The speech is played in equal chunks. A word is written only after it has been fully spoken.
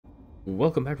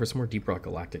Welcome back for some more Deep Rock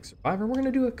Galactic Survivor. We're going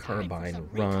to do a Carbine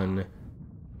run.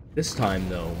 This time,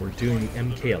 though, we're doing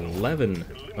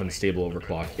MK11 Unstable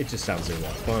Overclock. It just sounds like a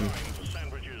lot of fun.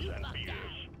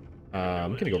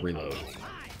 I'm going to go reload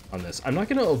on this. I'm not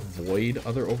going to avoid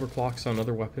other overclocks on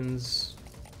other weapons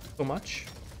so much.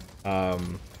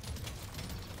 In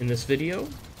this video,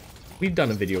 we've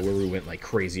done a video where we went like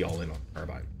crazy all in on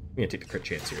Carbine. I'm going to take the crit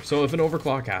chance here. So if an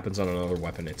overclock happens on another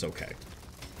weapon, it's okay.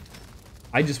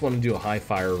 I just want to do a high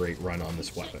fire rate run on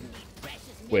this weapon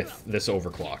with this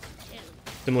overclock.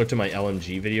 Similar to my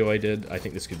LMG video I did, I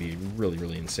think this could be really,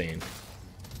 really insane.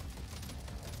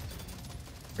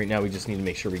 Right now we just need to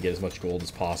make sure we get as much gold as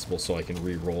possible so I can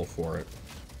re-roll for it.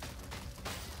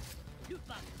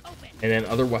 And then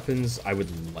other weapons I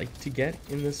would like to get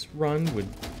in this run would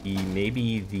be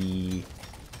maybe the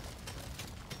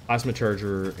plasma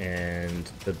charger and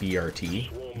the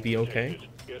BRT would be okay.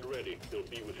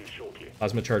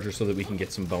 Plasma charger so that we can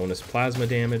get some bonus plasma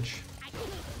damage.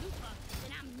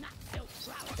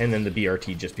 And then the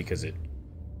BRT just because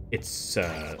it's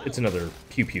another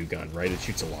pew pew gun, right? It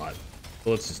shoots a lot.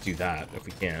 So let's just do that if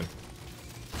we can.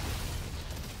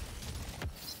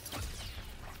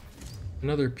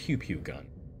 Another pew pew gun.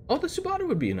 Oh, the Subata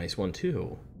would be a nice one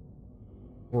too.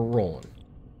 We're rolling.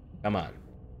 Come on.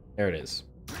 There it is.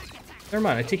 Never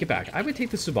mind, I take it back. I would take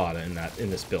the Subata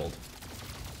in this build.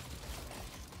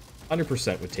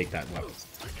 100% would take that weapon.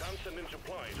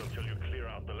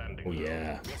 Oh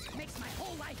yeah.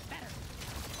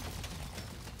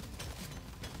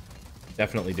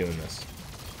 Definitely doing this.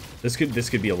 This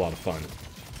could be a lot of fun.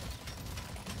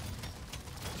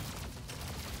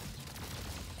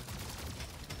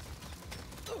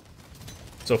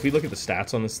 So if we look at the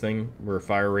stats on this thing, we're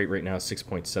fire rate right now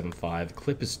 6.75.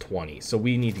 Clip is 20, so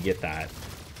we need to get that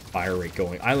fire rate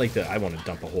going. I want to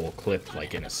dump a whole clip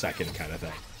like in a second kind of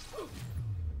thing.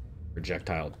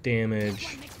 Projectile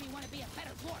damage.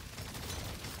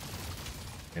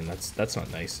 And that's not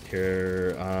nice.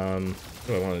 Here, I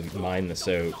want to mine this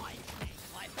out.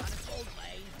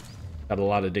 Got a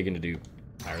lot of digging to do.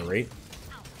 Fire rate.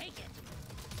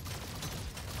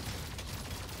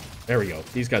 There we go.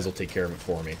 These guys will take care of it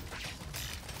for me.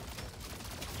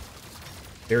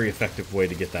 Very effective way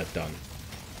to get that done.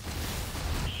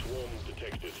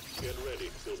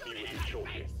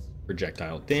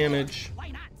 Projectile damage.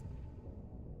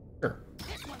 Sure.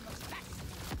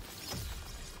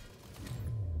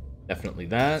 Definitely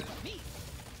that.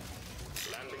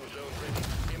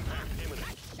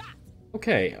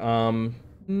 Okay,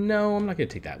 no, I'm not gonna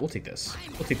take that. We'll take this.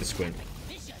 We'll take the squint.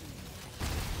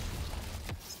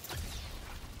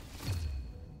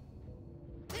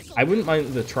 I wouldn't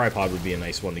mind the tripod would be a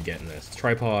nice one to get in this.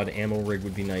 Tripod, ammo rig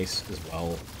would be nice as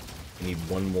well. We need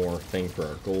one more thing for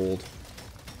our gold.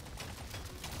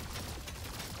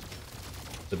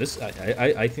 So this,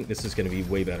 I think this is going to be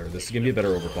way better. This is going to be a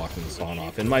better overclock than the Spawn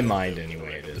Off. In my mind,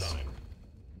 anyway, it is.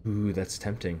 Ooh, that's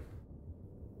tempting.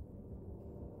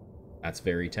 That's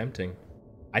very tempting.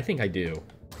 I think I do.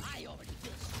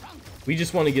 We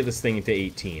just want to get this thing to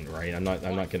 18, right? I'm not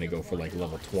going to go for like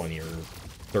level 20 or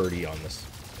 30 on this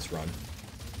run.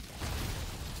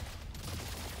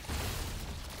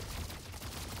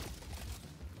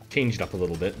 Changed up a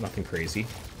little bit, nothing crazy.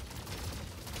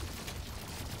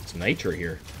 Some nitro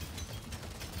here.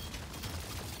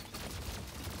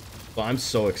 Well, I'm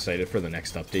so excited for the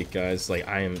next update, guys. Like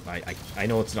I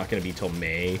know it's not going to be till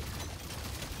May,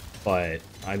 but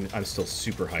I'm still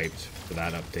super hyped for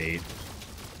that update.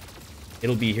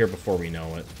 It'll be here before we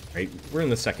know it, right? We're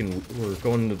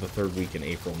going into the third week in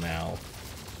April now.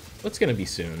 It's going to be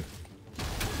soon.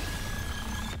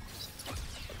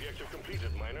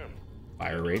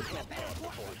 Fire rate.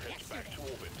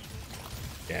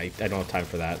 Yeah, I don't have time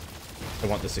for that. I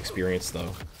want this experience,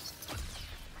 though.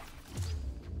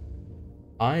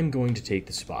 I'm going to take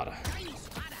the Spada.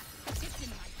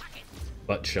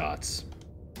 Butt shots.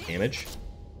 Damage.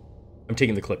 I'm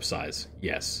taking the clip size.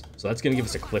 Yes. So that's going to give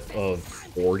us a clip of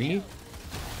 40.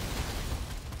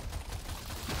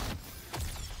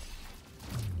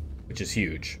 Which is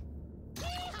huge.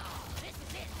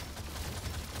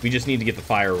 We just need to get the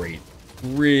fire rate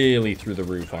really through the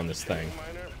roof on this thing.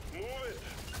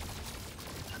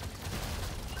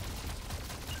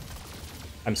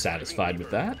 I'm satisfied with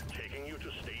that.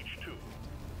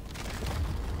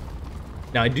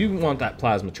 Now I do want that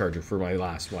plasma charger for my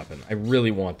last weapon. I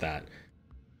really want that.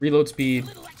 Reload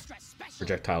speed,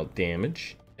 projectile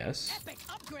damage, yes.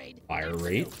 Fire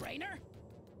rate.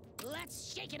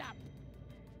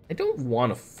 I don't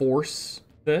want to force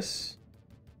this.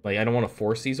 Like, I don't want to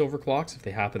force these overclocks. If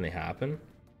they happen, they happen.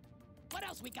 What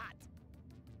else we got?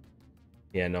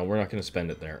 Yeah, no, we're not going to spend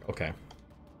it there. Okay.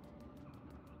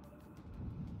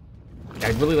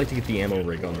 I'd really like to get the ammo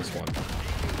rig on this one.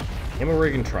 Ammo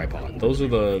rig and tripod. Those are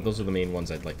the main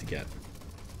ones I'd like to get.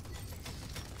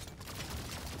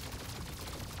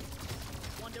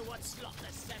 Wonder what slot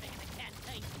they're serving in the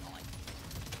canteen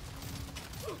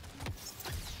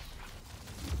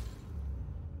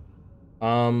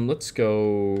tonight. Let's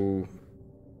go.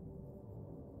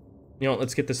 You know,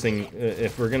 let's get this thing.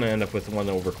 If we're gonna end up with one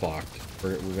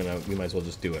overclocked, we might as well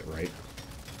just do it, right?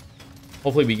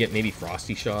 Hopefully, we get maybe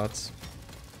frosty shots.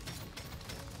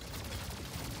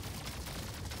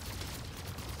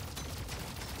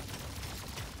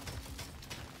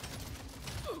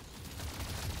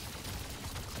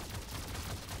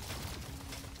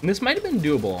 And this might have been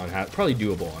doable on probably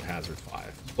doable on Hazard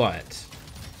 5, but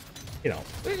you know,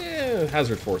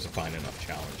 Hazard 4 is a fine enough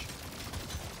challenge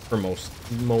for most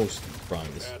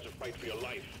runs.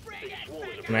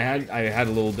 And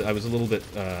I was a little bit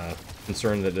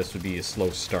concerned that this would be a slow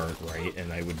start, right?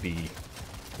 And I would be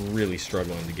really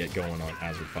struggling to get going on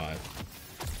Hazard 5.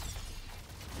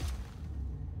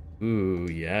 Ooh,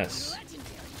 yes.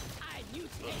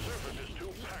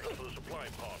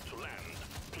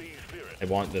 I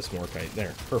want this more kite.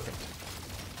 There, perfect.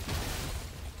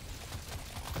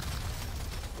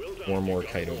 More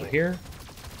kite over here.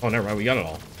 Oh, never mind, we got it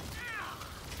all.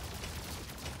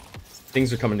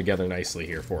 Things are coming together nicely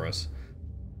here for us.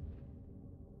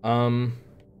 5%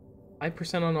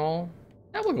 on all.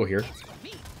 That will go here.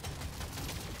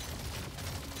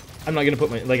 I'm not gonna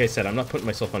put like I said, I'm not putting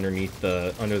myself under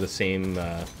the same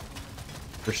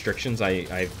restrictions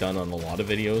I've done on a lot of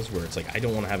videos where it's like I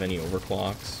don't want to have any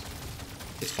overclocks.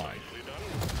 It's fine.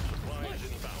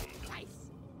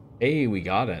 Hey, we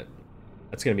got it.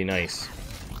 That's gonna be nice.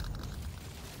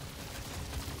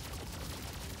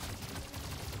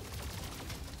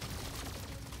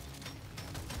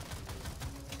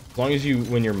 As long as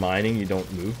when you're mining, you don't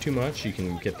move too much, you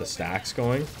can get the stacks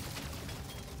going.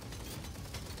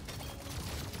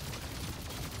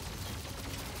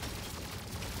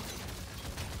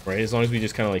 Right, as long as we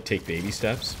just kind of like take baby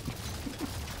steps.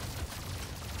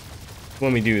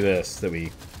 When we do this, that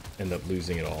we end up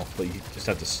losing it all, but you just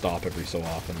have to stop every so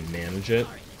often and manage it.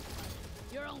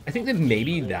 I think that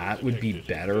maybe that would be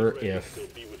better if,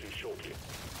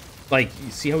 like,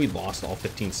 you see how we lost all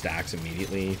 15 stacks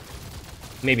immediately?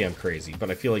 Maybe I'm crazy,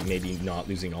 but I feel like maybe not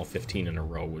losing all 15 in a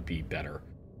row would be better.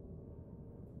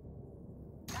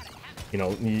 You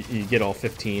know, you get all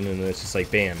 15 and then it's just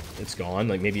like, bam, it's gone.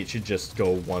 Like, maybe it should just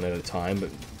go one at a time, but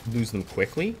lose them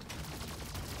quickly.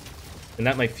 And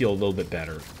that might feel a little bit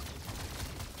better.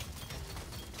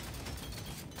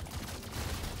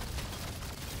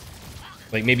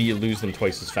 Like, maybe you lose them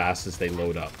twice as fast as they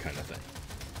load up, kind of thing.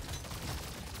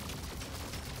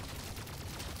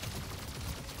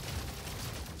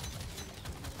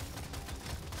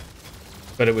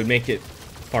 But it would make it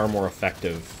far more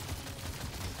effective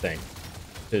thing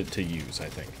to use, I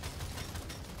think.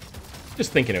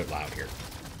 Just thinking out loud here.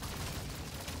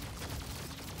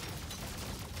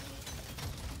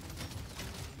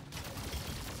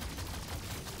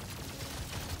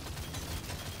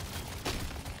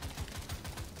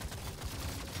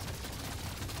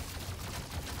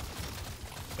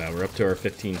 We're up to our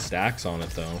 15 stacks on it,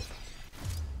 though.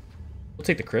 We'll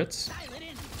take the crits.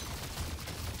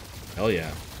 Hell yeah.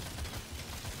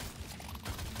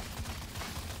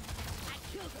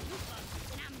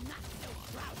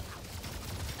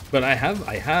 But I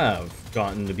have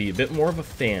gotten to be a bit more of a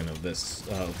fan of this,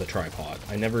 the tripod.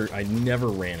 I never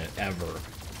ran it ever.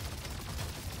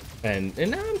 And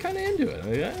now I'm kind of into it.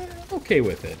 I'm okay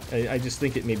with it. I just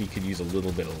think it maybe could use a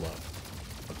little bit of love.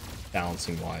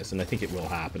 Balancing wise, and I think it will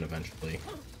happen eventually.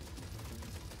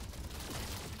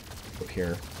 Up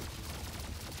here,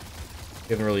 we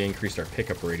haven't really increased our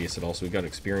pickup radius at all, so we've got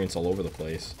experience all over the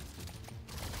place.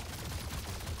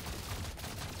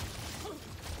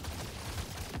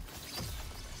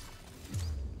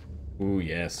 Ooh,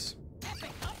 yes.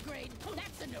 Upgrade.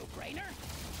 That's a no-brainer.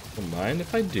 Don't mind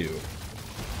if I do.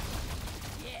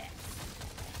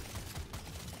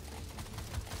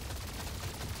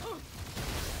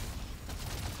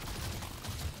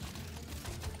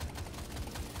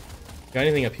 Got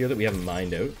anything up here that we haven't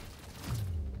mined out?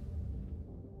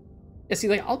 Yeah, see,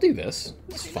 like, I'll do this.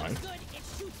 It's fine.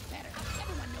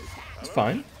 It's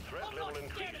fine.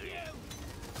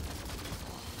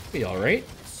 Be alright.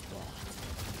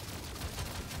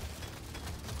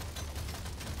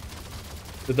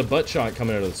 With the butt shot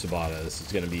coming out of the Sabata, this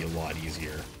is going to be a lot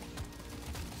easier.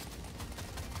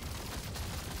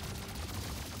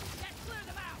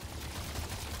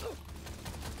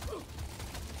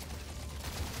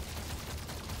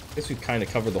 I guess we've kind of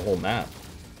covered the whole map.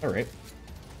 Alright.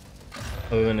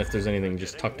 Other than if there's anything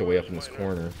just tucked away up in this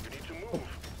corner. Oh,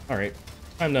 alright.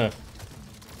 Time to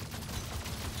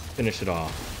finish it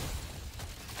off.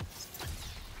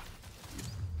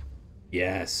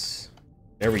 Yes.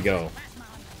 There we go.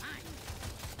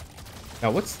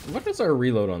 Now, what is our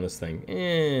reload on this thing?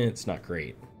 It's not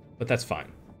great, but that's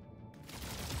fine.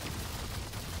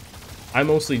 I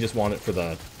mostly just want it for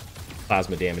the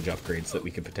plasma damage upgrades that we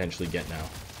could potentially get now.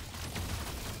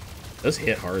 It does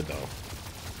hit hard, though.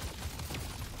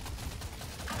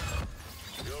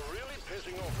 You're really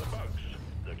pissing off the bugs.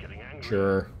 They're getting angry.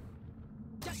 Sure.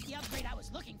 Just the upgrade I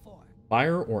was looking for.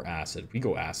 Fire or acid? We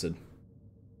go acid.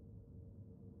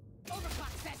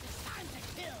 Overclock says it's time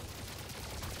to kill.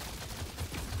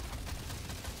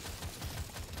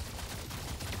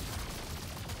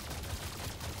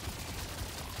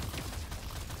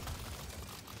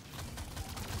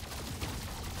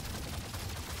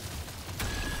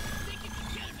 Think you can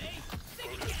kill me?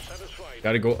 Think you can Satisfied.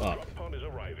 Gotta go up. Drop pod is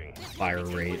arriving. Fire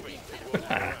rate.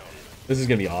 This is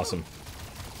gonna be awesome.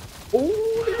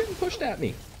 Oh, they didn't push at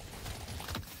me.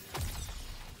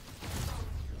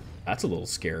 That's a little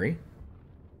scary.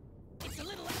 It's a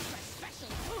little extra special.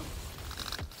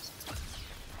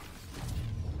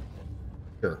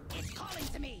 Sure. It's calling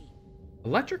to me.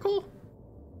 Electrical?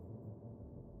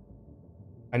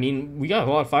 I mean, we got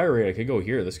a lot of fire rate. I could go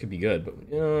here. This could be good, but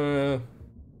I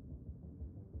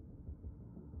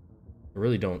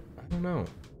really don't. I don't know.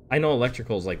 I know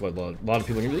electrical is like what a lot of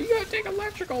people are gonna be like, you gotta take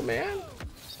electrical, man.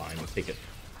 Fine, I'll take it.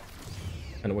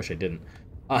 Kinda wish I didn't.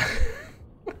 I'm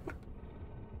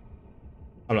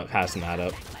not passing that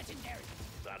up. Legendary.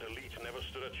 That elite never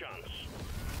stood a chance.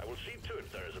 I will see to it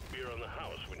there is a beer on the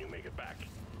house when you make it back.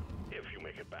 If you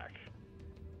make it back.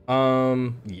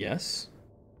 Yes.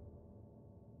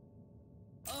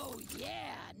 Oh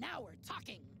yeah, now we're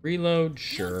talking. Reload, You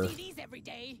sure. don't see these every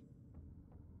day.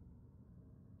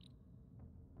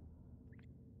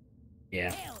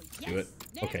 Yeah, Hell do it.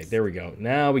 yes. Okay, Next. there we go.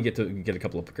 Now we get to get a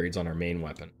couple of upgrades on our main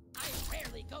weapon. I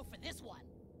rarely go for this one.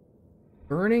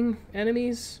 Burning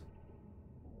enemies?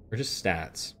 Or just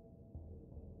stats?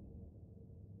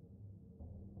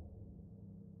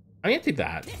 I'm gonna take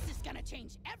that. This is gonna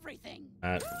change everything.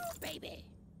 Uh, Ooh, baby.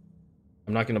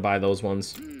 I'm not gonna buy those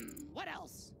ones. What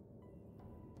else?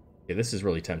 Okay, this is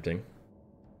really tempting.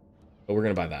 But we're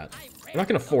gonna buy that. I I'm not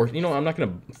gonna force, you know, I'm not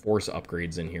gonna force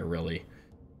upgrades in here, really.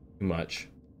 Too much.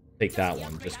 Take that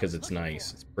one, just because it's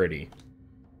nice. It's pretty.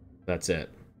 That's it.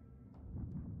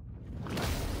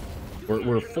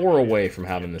 We're 4 away from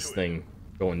having this thing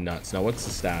going nuts. Now, what's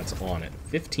the stats on it?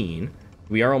 15.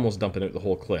 We are almost dumping it the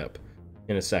whole clip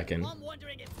in a second. I'm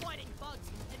wondering if fighting bugs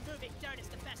and moving dirt is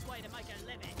the best way to make a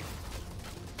living.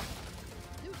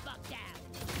 New bug down.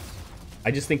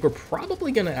 I just think we're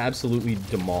probably going to absolutely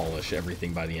demolish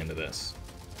everything by the end of this.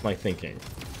 That's my thinking.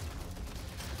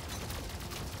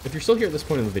 If you're still here at this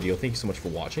point in the video, thank you so much for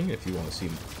watching. If you want to see...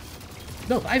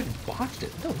 No, I botched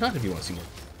it. No, not if you want to see more.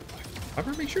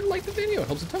 However, make sure to like the video. It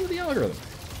helps a ton with the algorithm.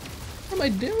 What am I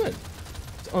doing?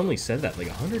 It's only said that like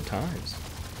 100 times.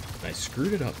 And I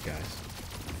screwed it up, guys.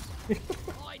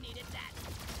 I needed that.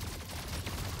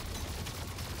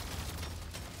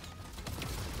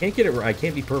 Can't get it right. I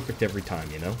can't be perfect every time,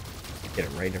 you know? Get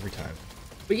it right every time.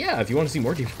 But yeah, if you want to see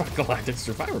more Deep Rock Galactic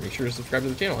Survivor, make sure to subscribe to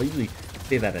the channel. I usually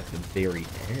say that at the very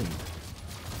end.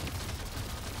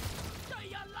 Stay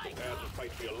your life. Prepare to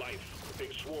fight for your life. The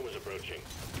big swarm is approaching.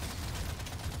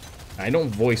 I don't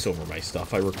voice over my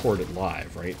stuff. I record it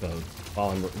live, right?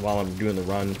 While I'm doing the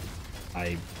run,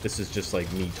 this is just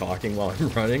like me talking while I'm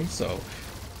running. So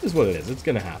this is what it is. It's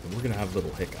gonna happen. We're gonna have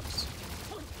little hiccups.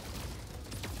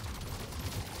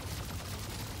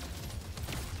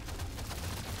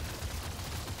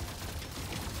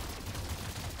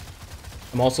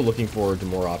 I'm also looking forward to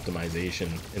more optimization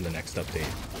in the next update.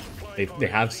 They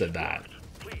have said that.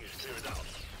 Please clear it out.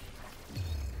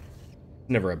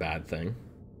 Never a bad thing.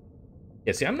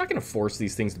 Yeah, see, I'm not gonna force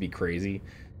these things to be crazy.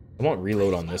 I want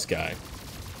reload on this guy.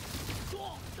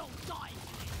 Don't die.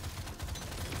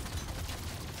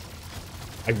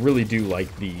 I really do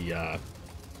like the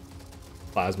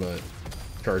plasma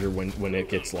charger when it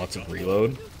gets lots of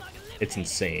reload. It's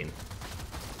insane.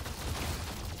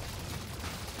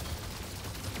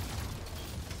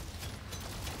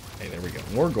 Okay, there we go.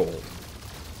 More gold.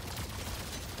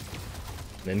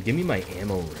 Then give me my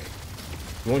ammo ring.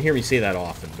 You won't hear me say that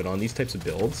often, but on these types of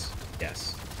builds,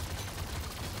 yes.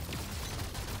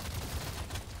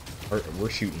 We're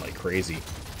shooting like crazy.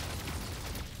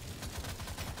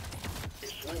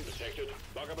 Swarm detected.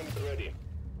 Buggerman ready.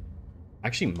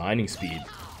 Actually, mining speed.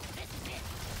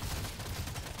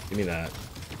 Give me that.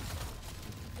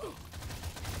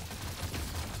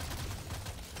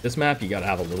 This map, you gotta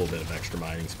have a little bit of extra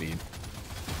mining speed.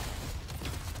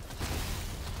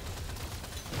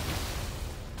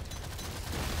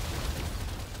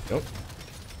 Nope.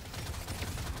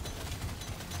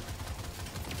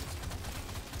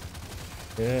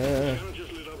 Yeah.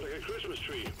 Just lit up like a Christmas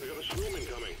tree. We got a swarm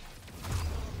incoming.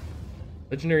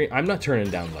 Legendary. I'm not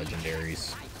turning down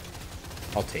legendaries.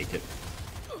 I'll take it.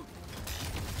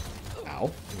 Ow.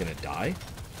 I'm gonna die.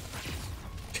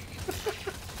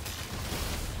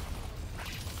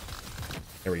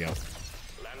 There we go.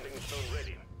 Landing zone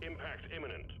ready. Impact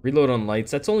imminent. Reload on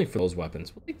lights. That's only for those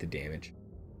weapons. We'll take the damage.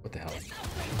 What the hell?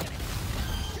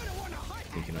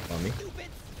 Sneaking up on me.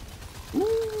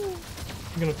 Ooh.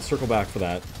 I'm gonna have to circle back for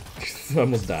that. I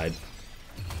almost died.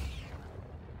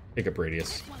 Pick up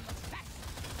radius.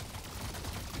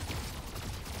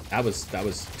 That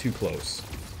was too close.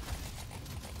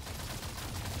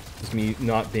 Just me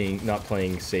not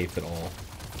playing safe at all.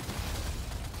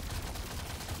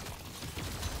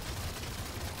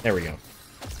 There we go.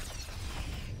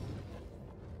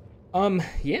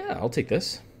 Yeah, I'll take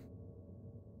this.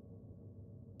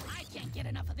 I can't get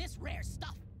enough of this rare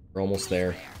stuff. We're almost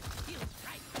there.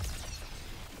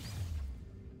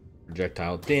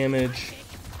 Projectile damage.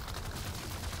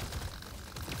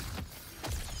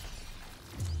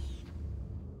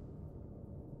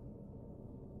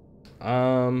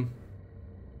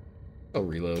 I'll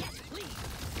reload.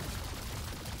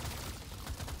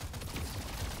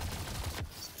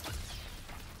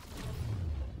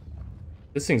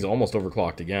 This thing's almost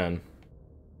overclocked again.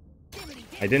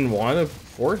 I didn't want to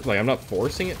force, like, I'm not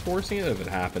forcing it. If it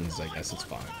happens, I guess it's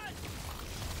fine.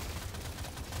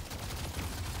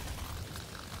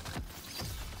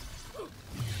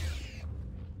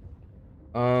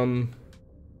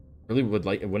 Really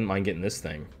wouldn't mind getting this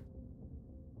thing.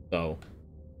 So,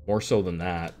 more so than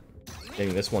that,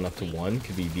 getting this one up to 1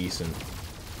 could be decent.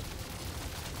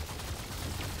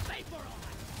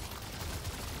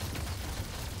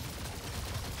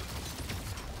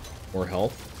 More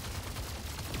health.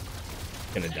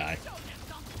 Gonna die.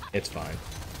 It's fine.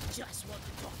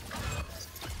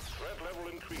 Threat level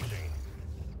increasing.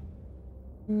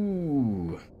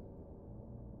 Ooh.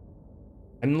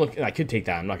 I could take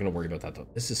that. I'm not gonna worry about that though.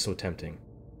 This is so tempting.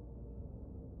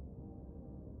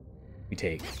 We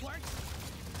take. Well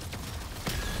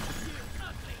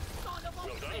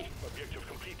done. Objective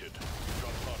completed.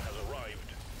 Drop pod has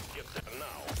arrived. Get there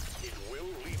now. It will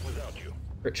leave without you.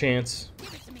 Crit chance.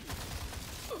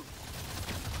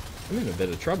 I'm in a bit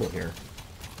of trouble here.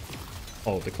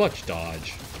 Oh, the clutch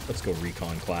dodge. Let's go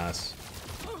recon class.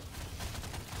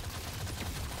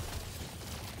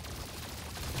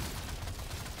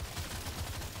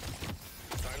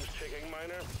 Time's ticking,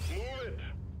 miner. Move it.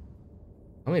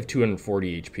 I only have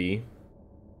 240 HP.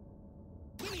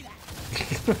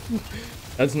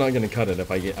 That's not gonna cut it if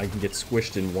I can get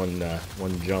squished in one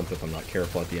jump if I'm not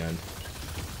careful at the end.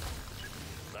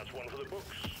 That's one for the books.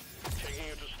 Taking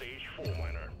you to stage 4,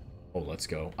 miner. Oh, let's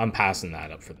go. I'm passing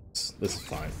that up for this. This is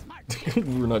fine.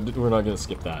 we're not gonna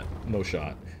skip that. No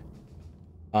shot.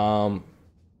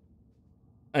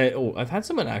 I've had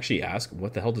someone actually ask,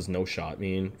 what the hell does no shot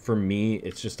mean? For me,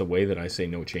 it's just a way that I say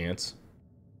no chance.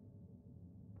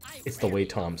 It's the way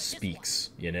Tom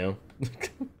speaks, you know?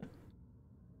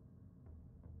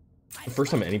 The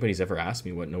first time anybody's ever asked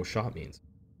me what no shot means.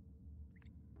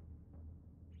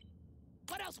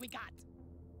 What else we got?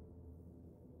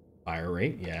 Fire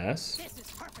rate, yes. This is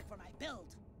perfect for my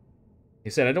build. He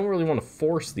said I don't really want to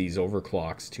force these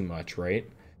overclocks too much, right?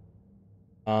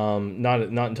 Not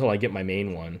until I get my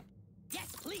main one.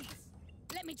 Yes, please.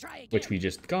 Let me try again. Which we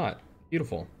just got.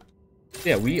 Beautiful.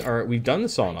 Yeah, we've done the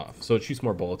sawn off, so it shoots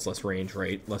more bullets, less range,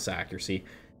 right? Less accuracy.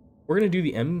 We're gonna do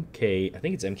the MK. I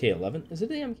think it's MK11. Is it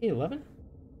the MK11?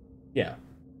 Yeah.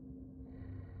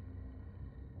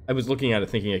 I was looking at it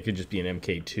thinking it could just be an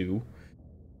MK2,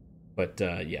 but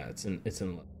yeah, it's in.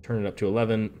 Turn it up to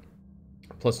 11,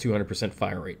 plus 200%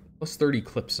 fire rate, plus 30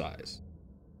 clip size.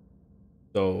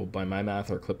 So by my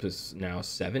math, our clip is now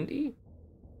 70,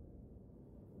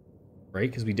 right?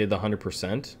 Because we did the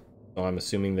 100%. So I'm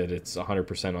assuming that it's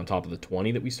 100% on top of the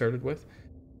 20 that we started with.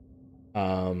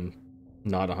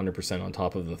 Not 100% on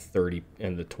top of the 30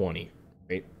 and the 20,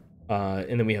 right?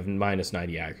 And then we have minus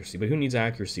 90 accuracy. But who needs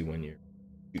accuracy when you're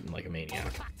shooting like a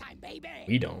maniac?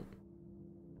 We don't.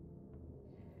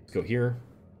 Let's go here.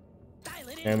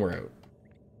 And we're out.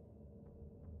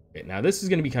 Okay, now this is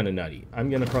going to be kind of nutty. I'm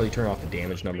going to probably turn off the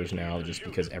damage numbers now just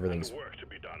because everything's...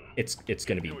 It's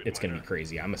going to be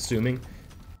crazy. I'm assuming...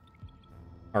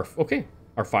 Our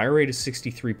fire rate is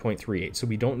 63.38, so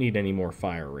we don't need any more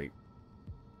fire rate.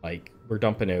 Like, we're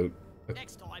dumping out...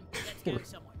 Next time, let's go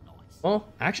somewhere nice. Well,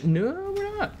 actually, no,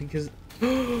 we're not, because...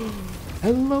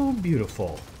 Hello,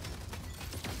 beautiful.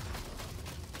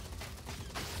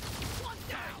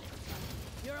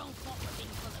 Your own fault for being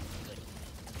full of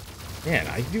goodies. Man,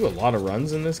 I do a lot of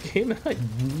runs in this game, and I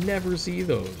never see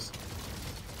those.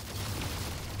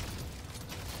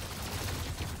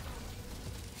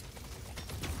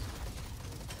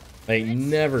 I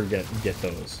never get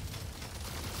those.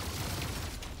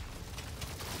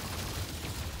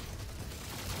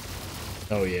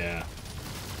 Oh yeah.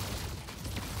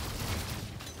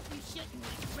 You shouldn't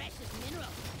eat precious minerals.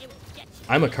 It will get you.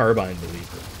 I'm a Carbine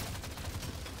believer.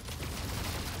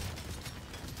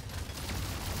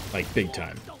 Like big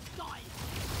time. Don't die.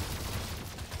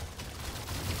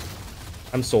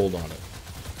 I'm sold on it.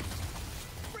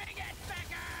 Bring it,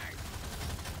 Becker!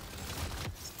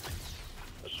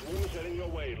 A swarm is heading your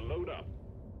way. Load up.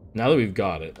 Now that we've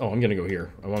got it. Oh, I'm gonna go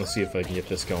here. I want to see if I can get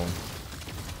this going.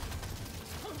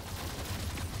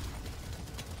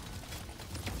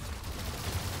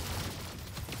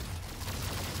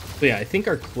 So yeah, I think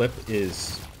our clip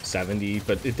is 70,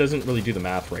 but it doesn't really do the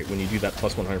math right. When you do that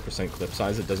plus 100% clip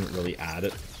size, it doesn't really add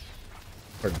it.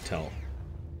 Hard to tell.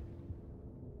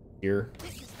 Here.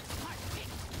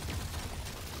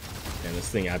 And this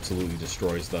thing absolutely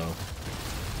destroys, though.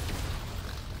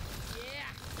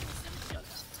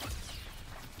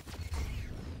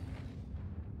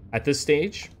 At this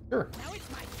stage, sure. Now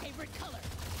it's my favorite color.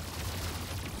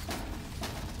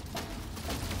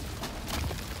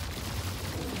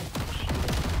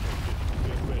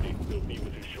 Get ready. We'll be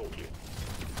with you shortly.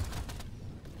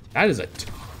 That is a...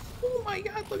 Oh my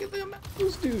god, look at them,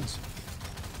 those dudes.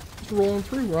 Just rolling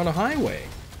through. We're on a highway.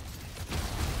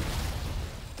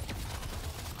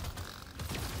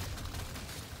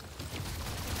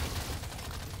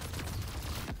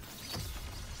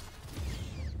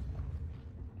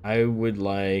 I would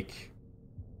like...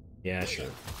 Yeah, sure.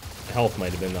 Health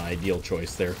might have been the ideal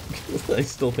choice there. I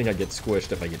still think I get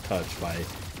squished if I get touched by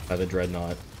the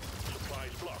dreadnought. Supplies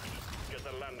blocked. Get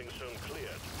the landing zone cleared.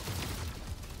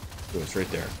 Oh, it's right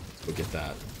there. Let's go get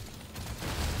that.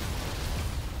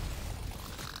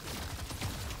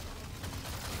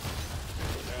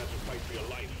 Prepare to fight for your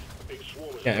life. A big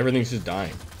swarm is Yeah, everything's just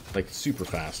dying. Like, super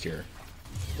fast here.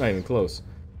 Not even close.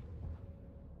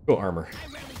 Go armor. I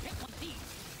rarely pick one piece.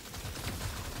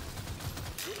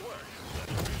 good work.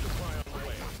 That's a resupply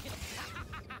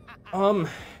on the way.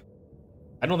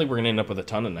 I don't think we're gonna end up with a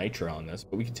ton of nitra on this,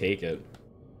 but we can take it.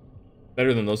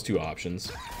 Better than those two options.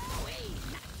 Wait,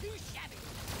 not too shabby.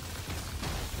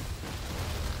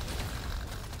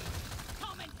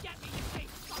 Come and get me, you big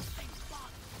something bug.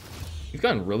 We've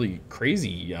gotten really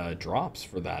crazy drops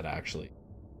for that, actually.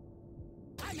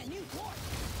 I'm a new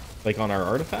dwarf. Like on our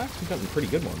artifacts, we've gotten pretty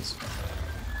good ones.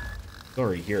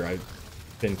 Sorry, here, I've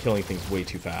been killing things way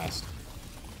too fast.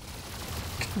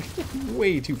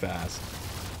 Way too fast.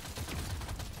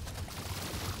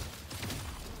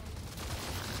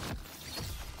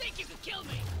 Think you could kill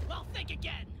me? Well, think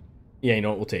again. Yeah, you know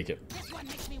what? We'll take it. This one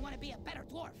makes me want to be a better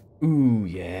dwarf. Ooh,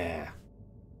 yeah.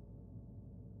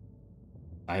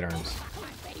 Sidearms. Come on,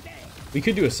 baby. We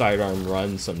could do a sidearm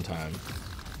run sometime.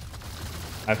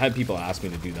 I've had people ask me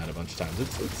to do that a bunch of times.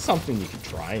 It's something you could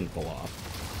try and pull off.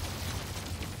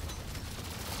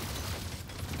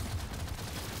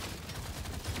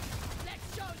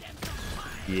 Let's show them some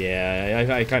fire.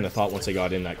 Yeah, I kind of thought once I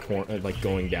got in that corner, like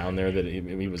going down there, that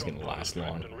it was going to last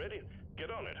long. And ready. Get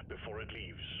on it before it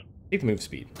leaves. Take the move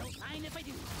speed. Don't mind if I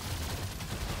do.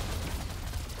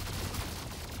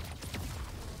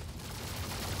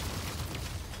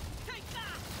 Take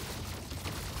that.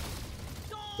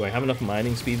 Do I have enough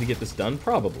mining speed to get this done?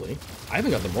 Probably. I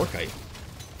haven't got the Morkite.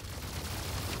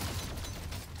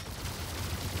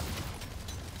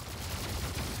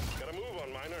 Gotta move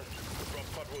on, miner. The drop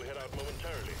pod will head out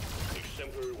momentarily.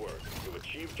 Exemplary work. You've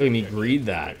achieved Let me your objective greed in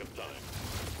that. the nick of time.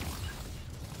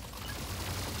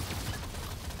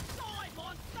 Die,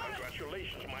 monster.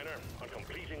 Congratulations, miner, on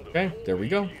completing the Okay, full there we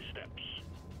go. easy steps.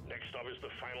 Next up is the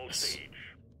final stage.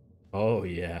 Oh,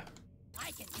 yeah.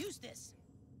 I can use this.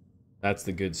 That's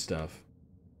the good stuff.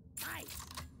 Nice.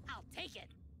 I'll take it.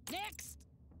 Next.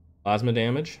 Plasma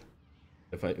damage.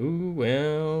 If I... Ooh,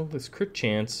 well, this crit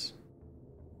chance...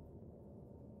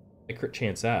 I crit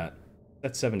chance at.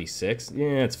 That's 76.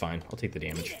 Yeah, it's fine. I'll take the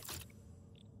damage. Eat it.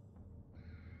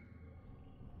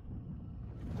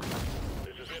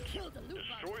 This is it. Kill the loot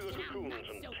Destroy bugs, the and I'm cocoons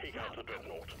not and so take out the proud of it.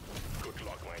 dreadnought. Good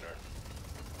luck, miner.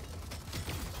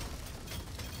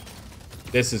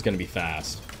 This is going to be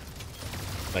fast.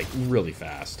 Like, really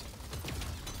fast.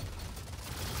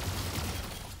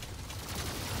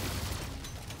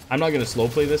 I'm not going to slow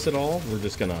play this at all. We're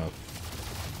just going to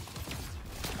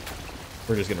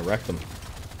We're just gonna wreck them.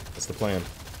 That's the plan.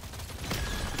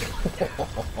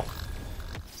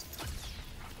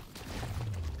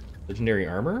 Legendary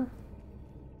armor?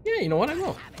 Yeah, you know what? I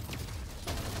will.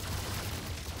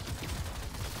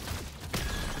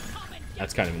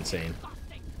 That's kind of insane.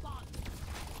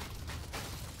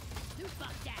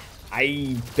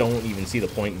 I don't even see the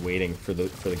point in waiting for the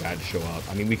guy to show up.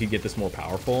 I mean, we could get this more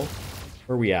powerful.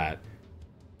 Where are we at?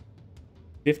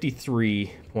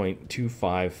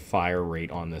 53.25 fire rate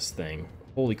on this thing.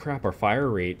 Holy crap, our fire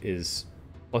rate is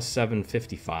plus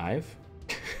 755.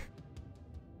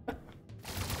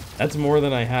 That's more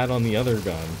than I had on the other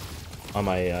gun, on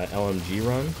my LMG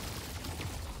run.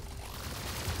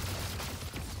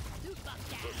 The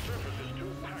surface is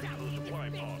too packed for the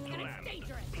supply pod to land.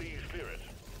 Please clear it.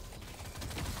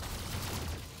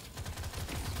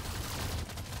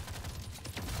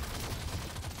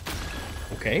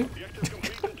 Okay. Objective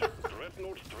completed.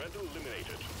 Dreadnought's threat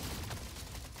eliminated.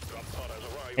 Drop pod has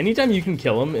arrived. Anytime you can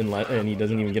kill him and he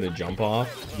doesn't even get a jump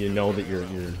off, you know that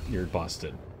you're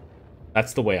busted.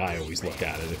 That's the way I always look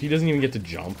at it. If he doesn't even get to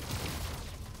jump,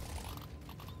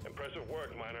 Impressive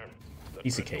work, Miner. The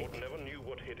piece of Dreadnought cake. never knew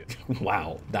what hit it.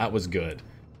 Wow, that was good.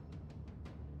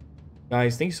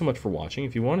 Guys, thank you so much for watching.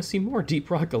 If you want to see more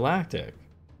Deep Rock Galactic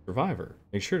Survivor,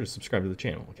 make sure to subscribe to the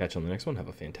channel. We'll catch you on the next one. Have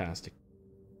a fantastic...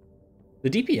 The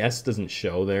DPS doesn't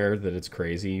show there that it's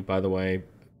crazy, by the way,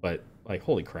 but, like,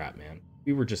 holy crap, man.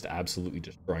 We were just absolutely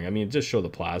destroying. I mean, it just showed the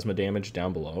plasma damage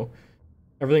down below.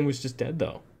 Everything was just dead,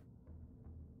 though.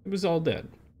 It was all dead.